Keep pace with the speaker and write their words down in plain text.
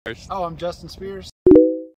Oh, I'm Justin Spears.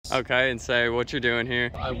 Okay, and say what you're doing here.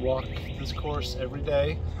 I walk this course every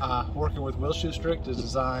day, working with Will Schusterick to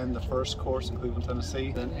design the first course in Cleveland,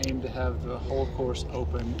 Tennessee, and aim to have the whole course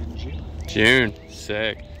open in June. June,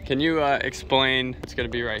 sick. Can you explain what's going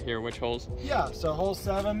to be right here, which holes? Yeah, so hole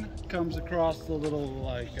 7 comes across the little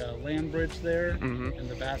land bridge there, and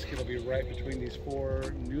the basket will be right between these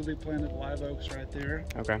 4 newly planted live oaks right there.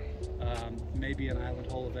 Okay. Maybe an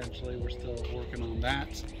island hole eventually, we're still working on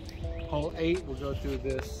that. Hole 8 will go through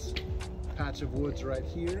this patch of woods right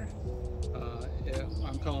here.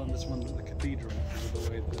 I'm calling this one the cathedral.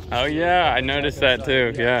 Oh yeah, I noticed that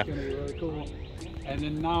too, yeah. It's gonna be really cool. And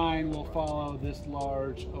then 9 will follow this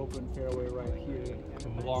large open fairway right here.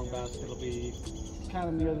 The long basket will be kind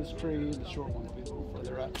of near this tree, the short one will be a little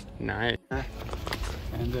further up. Nice.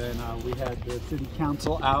 And then we had the city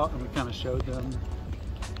council out and we kind of showed them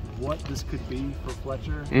what this could be for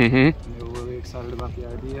Fletcher. And they were really excited about the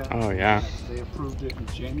idea. Oh yeah. They approved it in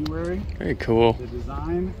January. Very cool. The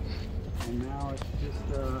design, and now it's just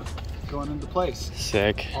going into place.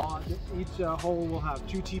 Sick. Each hole will have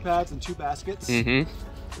 2 tee pads and 2 baskets.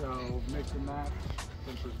 So mix and match,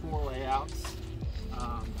 essentially 4 layouts.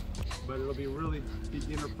 But it'll be really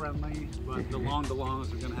beginner friendly, but the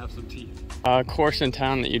longs are gonna have some teeth. Course in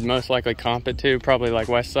town that you'd most likely comp it to, probably like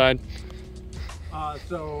West Side.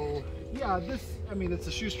 So yeah, I mean, it's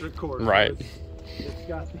a Schusterick course. Right. So it's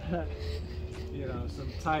got that, you know,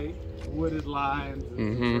 some tight wooded lines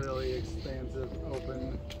and really expansive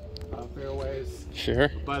open fairways. Sure.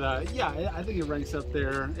 But yeah, I think it ranks up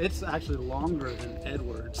there. It's actually longer than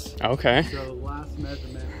Edwards. Okay. So the last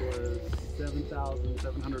measurement was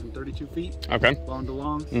 7,732 feet. Okay. Long to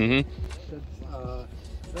longs.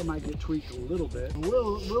 That might get tweaked a little bit.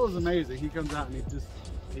 Will is amazing. He comes out and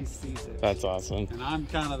he sees it. That's awesome. And I'm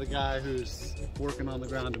kind of the guy who's working on the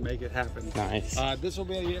ground to make it happen. Nice. This will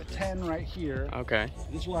be a 10 right here. Okay.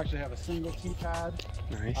 This will actually have a single tee pad.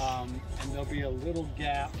 Nice. And there'll be a little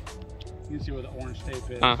gap. You can see where the orange tape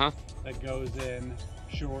is. That goes in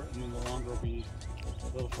short, and then the longer will be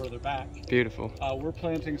a little further back. Beautiful. We're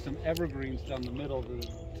planting some evergreens down the middle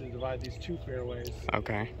to divide these 2 fairways.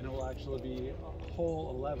 Okay. And it will actually be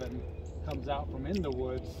hole 11 comes out from in the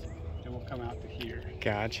woods and will come out to here.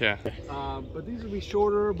 Gotcha. But these will be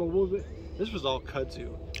shorter, but this was all kudzu.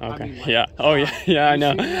 Okay. I mean, like, yeah. Oh yeah. Yeah, I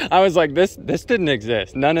know. I was like, this didn't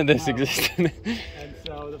exist. None of this existed. And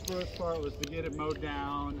so the first part was to get it mowed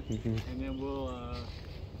down, and then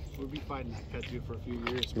we'll be fighting that kudzu for a few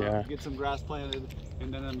years. But get some grass planted,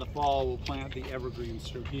 and then in the fall we'll plant the evergreens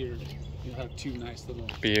through here. You'll have 2 nice little.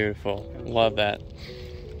 Beautiful. Love that.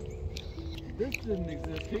 This didn't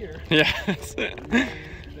exist here. Yeah.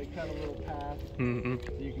 They cut a little path so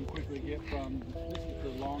you can quickly get from, this is the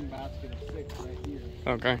long basket of 6 right here.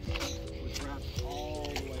 Okay. Which wraps all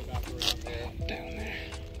the way back around there. Down there.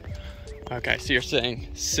 Okay, so you're saying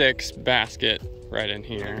 6 basket right in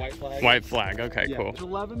here. White flag. White flag, okay, yeah, cool.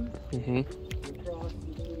 11. We cross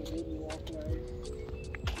this little baby walkway.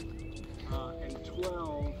 And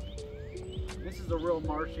 12. This is a real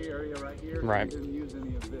marshy area right here. Right. We didn't use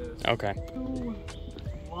any of this. Okay. Too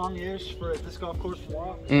long-ish for a disc golf course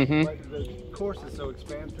walk. But the course is so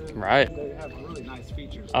expansive. Right. They have really nice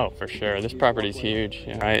features. Oh, for sure. This property's huge.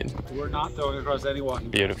 Yeah. Right. We're not throwing across any walking.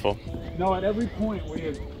 Beautiful. No, at every point we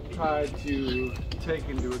have tried to take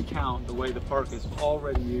into account the way the park is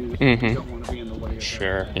already used. We don't want to be in the way of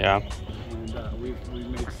that. Yeah. And we've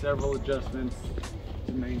made several adjustments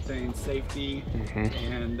to maintain safety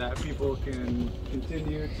and that people can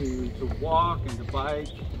continue to walk and to bike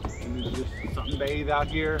and to just sunbathe out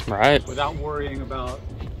here without worrying about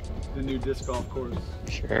the new disc golf course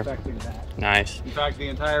affecting that. Nice. In fact, the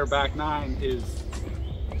entire back 9 is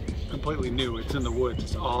completely new. It's in the woods.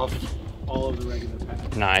 It's off all of the regular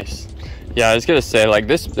paths. Nice. Yeah, I was gonna say, like,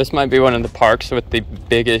 this might be one of the parks with the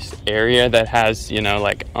biggest area that has, you know,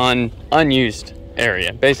 like unused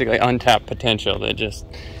area, basically untapped potential. That just,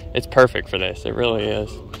 it's perfect for this. It really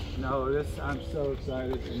is. No, I'm so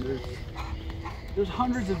excited. And there's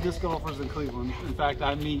hundreds of disc golfers in Cleveland. In fact,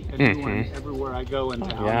 I meet a new one everywhere I go in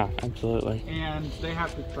town. Yeah, absolutely. And they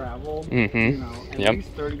have to travel, you know, at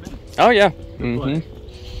least 30 minutes. Oh yeah.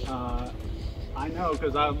 I know,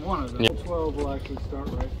 because I'm one of them. Hole 12 will actually start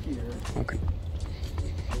right here. Okay.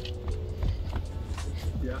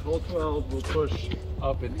 Yeah, hole 12 will push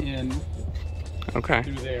up and in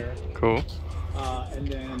through there. Cool. And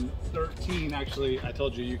then 13, actually, I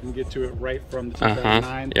told you can get to it right from the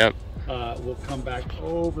 2009. We'll come back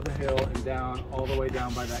over the hill and down, all the way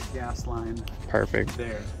down by that gas line. Perfect.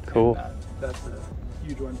 There. Cool. And, that's a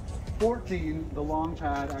huge one. 14, the long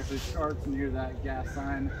pad actually starts near that gas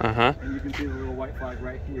sign. And you can see the little white flag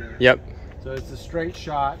right here. Yep. So it's a straight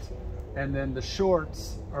shot. And then the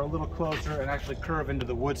shorts are a little closer and actually curve into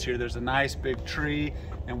the woods here. There's a nice big tree,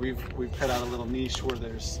 and we've cut out a little niche where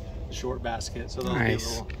there's the short basket. So there'll be a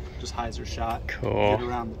little just hyzer shot. Cool. Get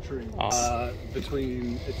around the tree. Awesome.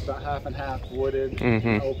 Between, it's about half and half wooded,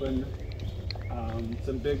 open.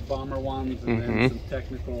 Some big bomber ones, and then some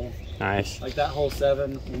technical. Nice. Like that hole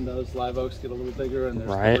 7, when those live oaks get a little bigger and there's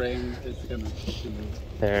the rain, it's gonna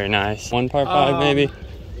very nice. 1 par 5 maybe?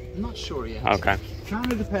 I'm not sure yet. Okay.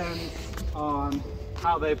 Kind of depends on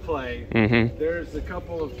how they play. There's a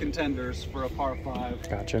couple of contenders for a par 5.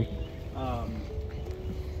 Gotcha.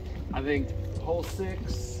 I think hole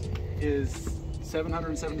 6 is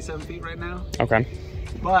 777 feet right now. Okay.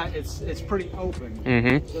 But it's pretty open.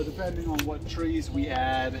 So depending on what trees we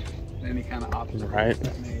add, any kind of obstacle. Right.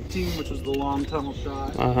 18, which was the long tunnel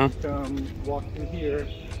shot. Come walk through here,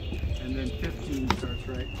 and then 15 starts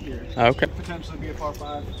right here. Okay. Could potentially be a par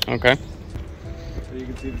 5. Okay. So you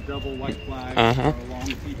can see the double white flag, a long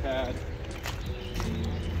tee pad.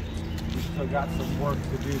 We've still got some work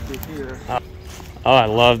to do through here. Oh, I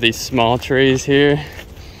love these small trees here.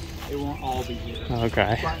 It won't all be here.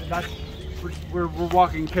 Okay. But that's, we're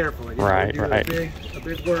walking carefully. Right, we do right. A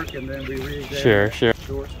big work, and then we re-examine. Sure.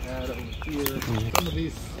 Short pad over here. Some of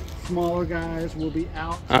these smaller guys will be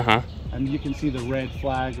out. And you can see the red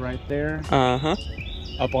flag right there.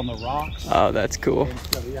 Up on the rocks. Oh, that's cool. And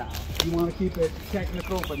so yeah, you want to keep it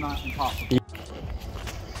technical but not impossible.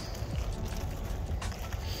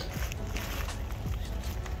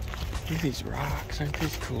 Look at these rocks, aren't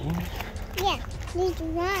these cool? Yeah, these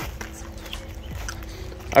rocks.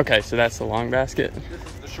 Okay, so that's the long basket? This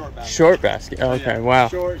is the short basket. Short basket, oh, okay, wow.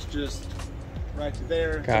 Short's just right to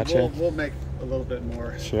there. Gotcha. So we'll make a little bit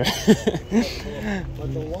more. Sure.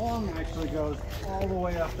 But the long actually goes all the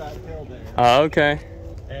way up that hill there. Oh, okay.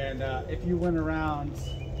 And if you went around,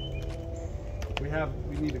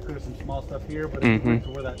 we need to clear some small stuff here, but if you went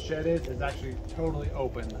to where that shed is, it's actually totally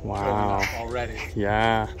open. Wow. Already.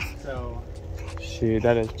 Yeah. So. Shoot,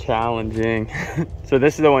 that is challenging. So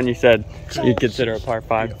this is the one you said you'd consider a par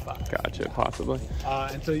 5? Gotcha, possibly.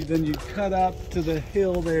 And so then you cut up to the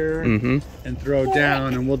hill there and throw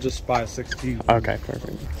down, and we'll just spy 16. Okay,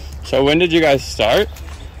 perfect. So when did you guys start?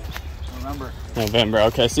 November,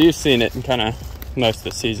 okay. So you've seen it in kind of most of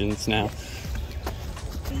the seasons now.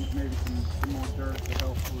 Maybe some more dirt to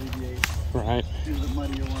help alleviate the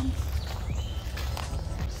muddier ones.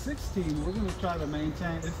 16, we're going to try to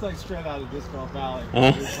maintain. It's like straight out of Disc Golf Valley.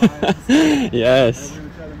 Yes. And we're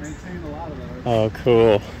going to try to maintain a lot of those. Oh,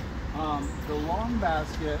 cool. The long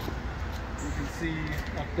basket, you can see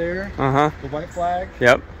up there, the white flag.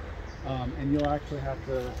 Yep. And you'll actually have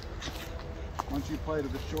to, once you play to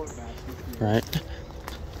the short basket here. Right.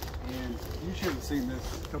 And you should have seen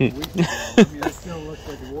this a couple weeks ago. I mean, it still looks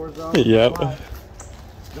like a war zone. Yep. But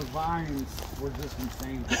the vines were just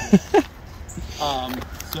insane.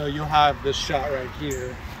 So you'll have this shot right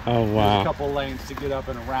here. Oh, wow. There's a couple lanes to get up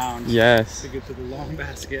and around. Yes. To get to the long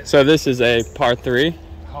basket. So this is a par 3?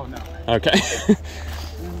 Oh, no. Okay. There's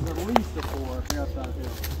at least a 4. Yes, out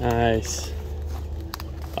here. Nice.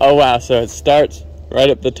 Oh, wow. So it starts right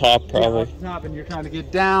up the top, probably. Yeah, up the top, and you're trying to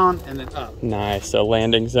get down and then up. Nice. So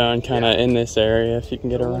landing zone kind of in this area if you can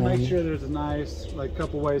get around. We'll make sure there's a nice,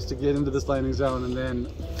 couple ways to get into this landing zone, and then,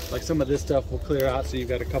 some of this stuff will clear out, so you've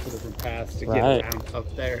got a couple different paths to get around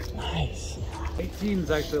up there. Nice. 18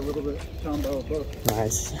 is actually a little bit combo of both.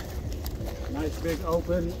 Nice. Nice big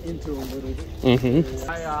open into a little bit.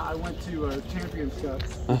 I went to a Champions Cup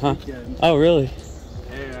this weekend. Oh, really?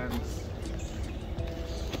 And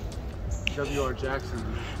W.R.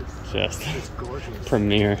 Jackson is gorgeous.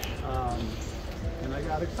 Premier. And I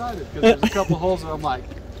got excited because there's a couple holes where I'm like,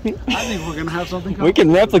 I think we're going to have something coming. We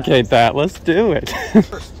can replicate that. Let's do it.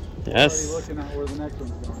 Yes. Already looking at where the next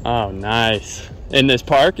one's going. Oh, nice. In this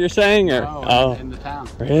park, you're saying? Or? No, in the town.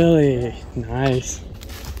 Really? Nice.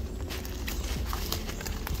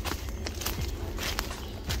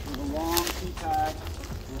 So the long tee pad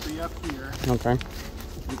will be up here. Okay.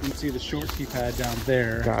 You can see the short tee pad down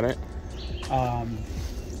there. Got it.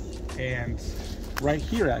 And right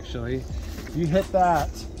here, actually, if you hit that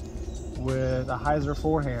with a hyzer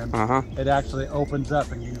forehand, it actually opens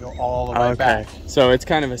up and you can go all the way back. So it's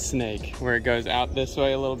kind of a snake where it goes out this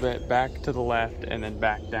way a little bit, back to the left, and then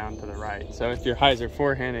back down to the right. So if you're hyzer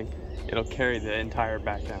forehanding, it'll carry the entire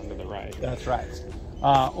back down to the right. That's right.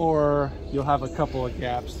 Or you'll have a couple of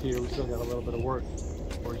gaps here. We still got a little bit of work,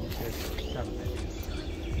 or you could kind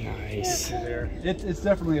of nice. there. It's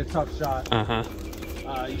definitely a tough shot.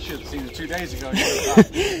 You should have seen it 2 days ago.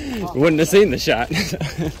 You Wouldn't have seen the shot.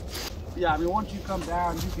 Yeah, I mean, once you come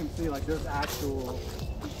down, you can see like there's actual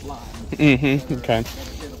lines. Mm-hmm. Okay. That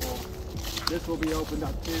are hittable. This will be opened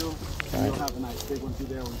up too. And you'll have a nice big one through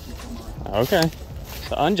there once you come around. Okay.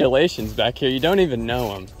 The undulations back here, you don't even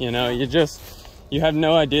know them. You know, you have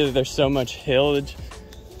no idea that there's so much hillage.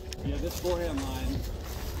 Yeah, this forehand line,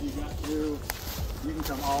 you got through, you can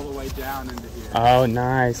come all the way down into here. Oh,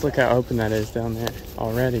 nice. Look how open that is down there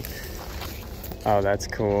already. Oh, that's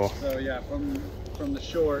cool. So yeah, from the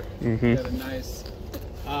short, you get a nice,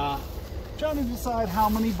 trying to decide how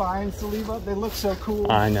many vines to leave up. They look so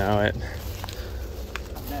cool. I know it.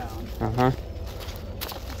 Down. Uh-huh.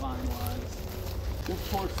 Vine-wise. This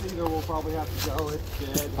poor cedar will probably have to go.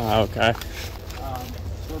 It's dead. Oh, okay.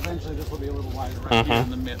 So eventually this will be a little wider right here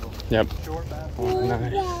in the middle. Yep. Short back. Oh,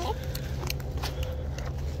 nice.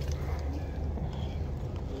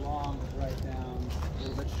 The long is right down. A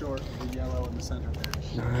little bit short of the yellow in the center there.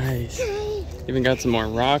 Nice. Even got some more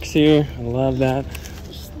rocks here. I love that.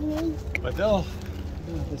 But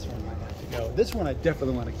this one might have to go. This one I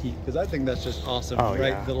definitely want to keep because I think that's just awesome. Oh, right,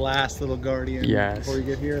 yeah. the last little guardian before you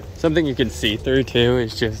get here. Something you can see through too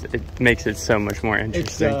is just, it makes it so much more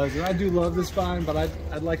interesting. It does, and I do love this vine, but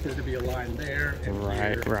I'd like there to be a line there. And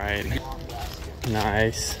Right, here. right.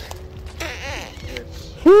 Nice.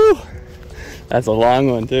 Whew. That's a long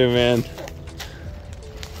one too, man.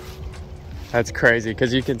 That's crazy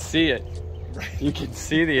because you can see it. You can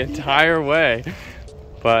see the entire way.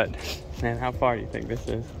 But, man, how far do you think this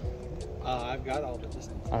is? I've got all the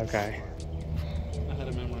distance. Okay. I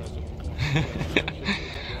had to memorize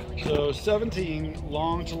it. So 17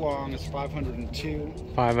 long to long is 502.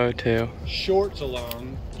 502. Short to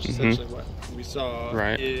long, which is essentially what we saw,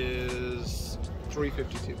 Right. is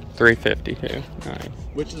 352. 352. Nice.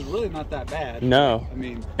 Which is really not that bad. No. I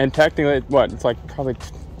mean, And technically, what? It's like probably,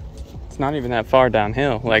 it's not even that far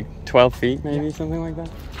downhill. Like 12 feet maybe, something like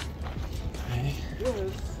that. Okay.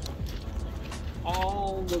 this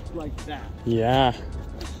all looks like that. Yeah.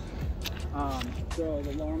 So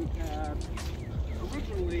the long pad,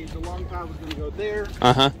 originally the long pad was going to go there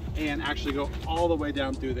and actually go all the way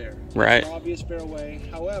down through there. Right. It's an obvious fairway.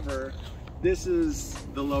 However, this is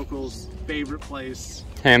the locals' favorite place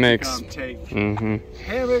Hammocks. to come take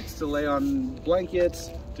hammocks, to lay on blankets,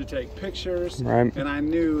 to take pictures. Right. And I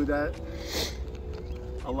knew that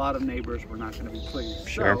a lot of neighbors were not going to be pleased.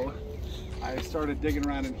 Sure. So I started digging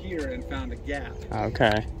around in here and found a gap.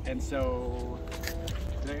 Okay. And so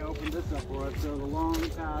they opened this up for us. So the long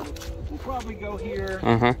pad will probably go here.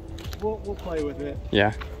 We'll play with it.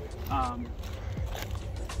 Yeah.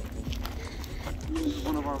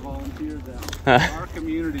 One of our volunteers out. Our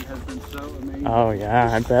community has been so amazing. Oh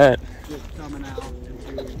yeah, I bet. Just coming out and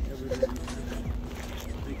doing everything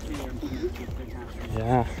they can to make this thing happen.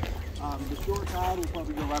 Yeah. The short pad will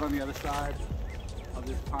probably go right on the other side of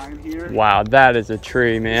this pine here. Wow, that is a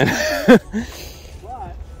tree, man. But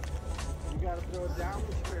you got to throw it down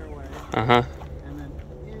this fairway and then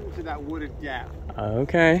into that wooded gap.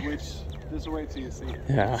 Okay. Which, just wait till you see it.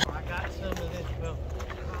 Yeah. I got some of this.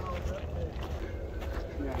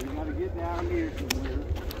 Yeah, you got to get down here somewhere.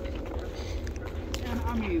 And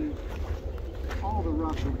I mean, all the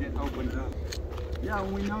rocks will get opened up. Yeah,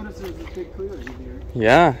 when we noticed there's this big clearing here.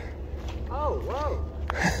 Yeah. Oh, whoa!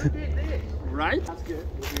 Who did this? Right? That's good.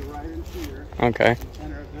 We'll be right in here. Okay.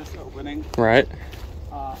 Center of this opening. Right.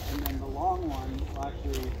 And then the long one will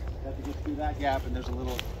actually have to get through that gap, and there's a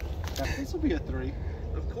little. This will be a 3,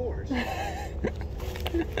 of course. And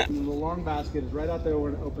then the long basket is right out there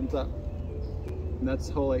where it opens up. And that's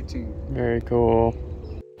hole 18. Very cool.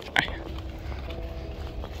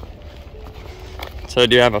 So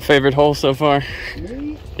do you have a favorite hole so far?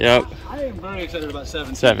 Me? Yep. I am very excited about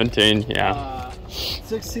 17. 17, yeah.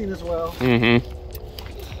 16 as well. 15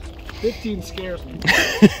 scares me.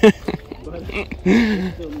 But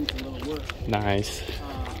it still needs a little work. Nice.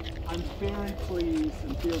 I'm very pleased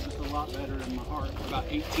and feel just a lot better in my heart about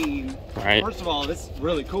 18. Right. First of all, it's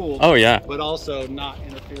really cool. Oh yeah. But also not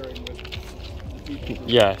interfering with the people.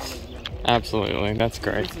 Yes. Absolutely. That's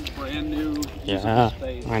great. This is brand new. Yeah.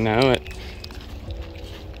 Space. I know it.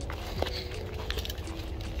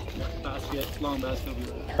 Basket, long basket will be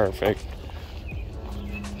there. Perfect.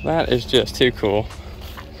 That is just too cool.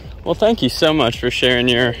 Well, thank you so much for sharing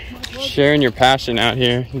your passion out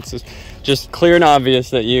here. It's just clear and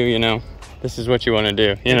obvious that you know, this is what you want to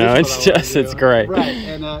do. You know, it's just, it's great. Right,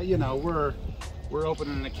 and you know, we're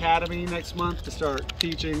opening an academy next month to start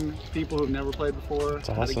teaching people who've never played before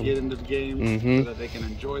how to get into the game so that they can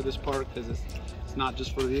enjoy this park, because it's not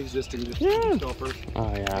just for the existing golfers.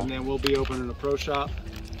 Oh yeah. And then we'll be opening a pro shop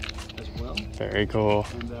as well. Very cool.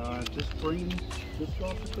 And just bring disc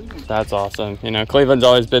golf to Cleveland. That's awesome. You know, Cleveland's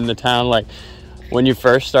always been the town, like, when you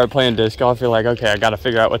first start playing disc golf, you're like, okay, I got to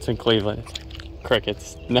figure out what's in Cleveland. It's like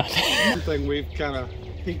crickets, nothing. One thing we've kind of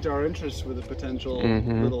piqued our interest with a potential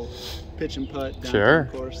little pitch and putt downtown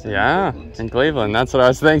course. Yeah, in Cleveland. That's what I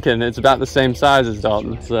was thinking. It's about the same size as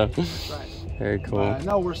Dalton, so Right. very cool.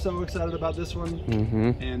 No, we're so excited about this one,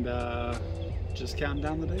 and just counting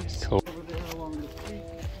down the days. Cool. Over there along the street,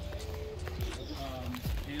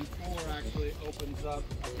 and 4 actually opens up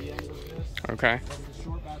at the end of this. Okay. There's a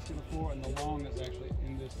short basket of 4, and the long is actually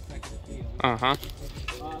in this second field.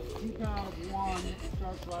 2001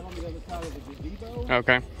 starts right on the other side of the gazebo.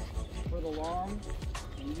 Okay. For the long,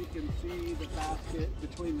 and you can see the basket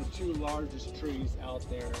between the 2 largest trees out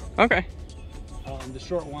there. Okay. The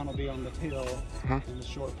short one will be on the hill, and the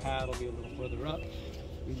short pad will be a little further up.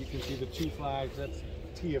 And you can see the 2 flags. That's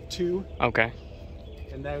T of 2. Okay.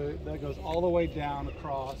 And that goes all the way down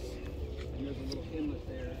across, and there's a little inlet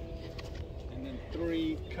there. And then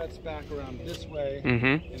 3 cuts back around this way,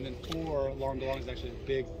 and then 4 along the long is actually a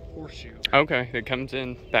big horseshoe. Okay, it comes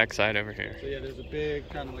in backside over here. So yeah, there's a big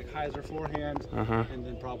kind of like hyzer forehand, and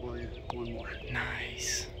then probably 1 more.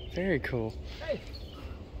 Nice. Very cool. Hey.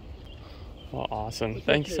 Well, awesome.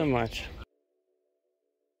 Thank you so much.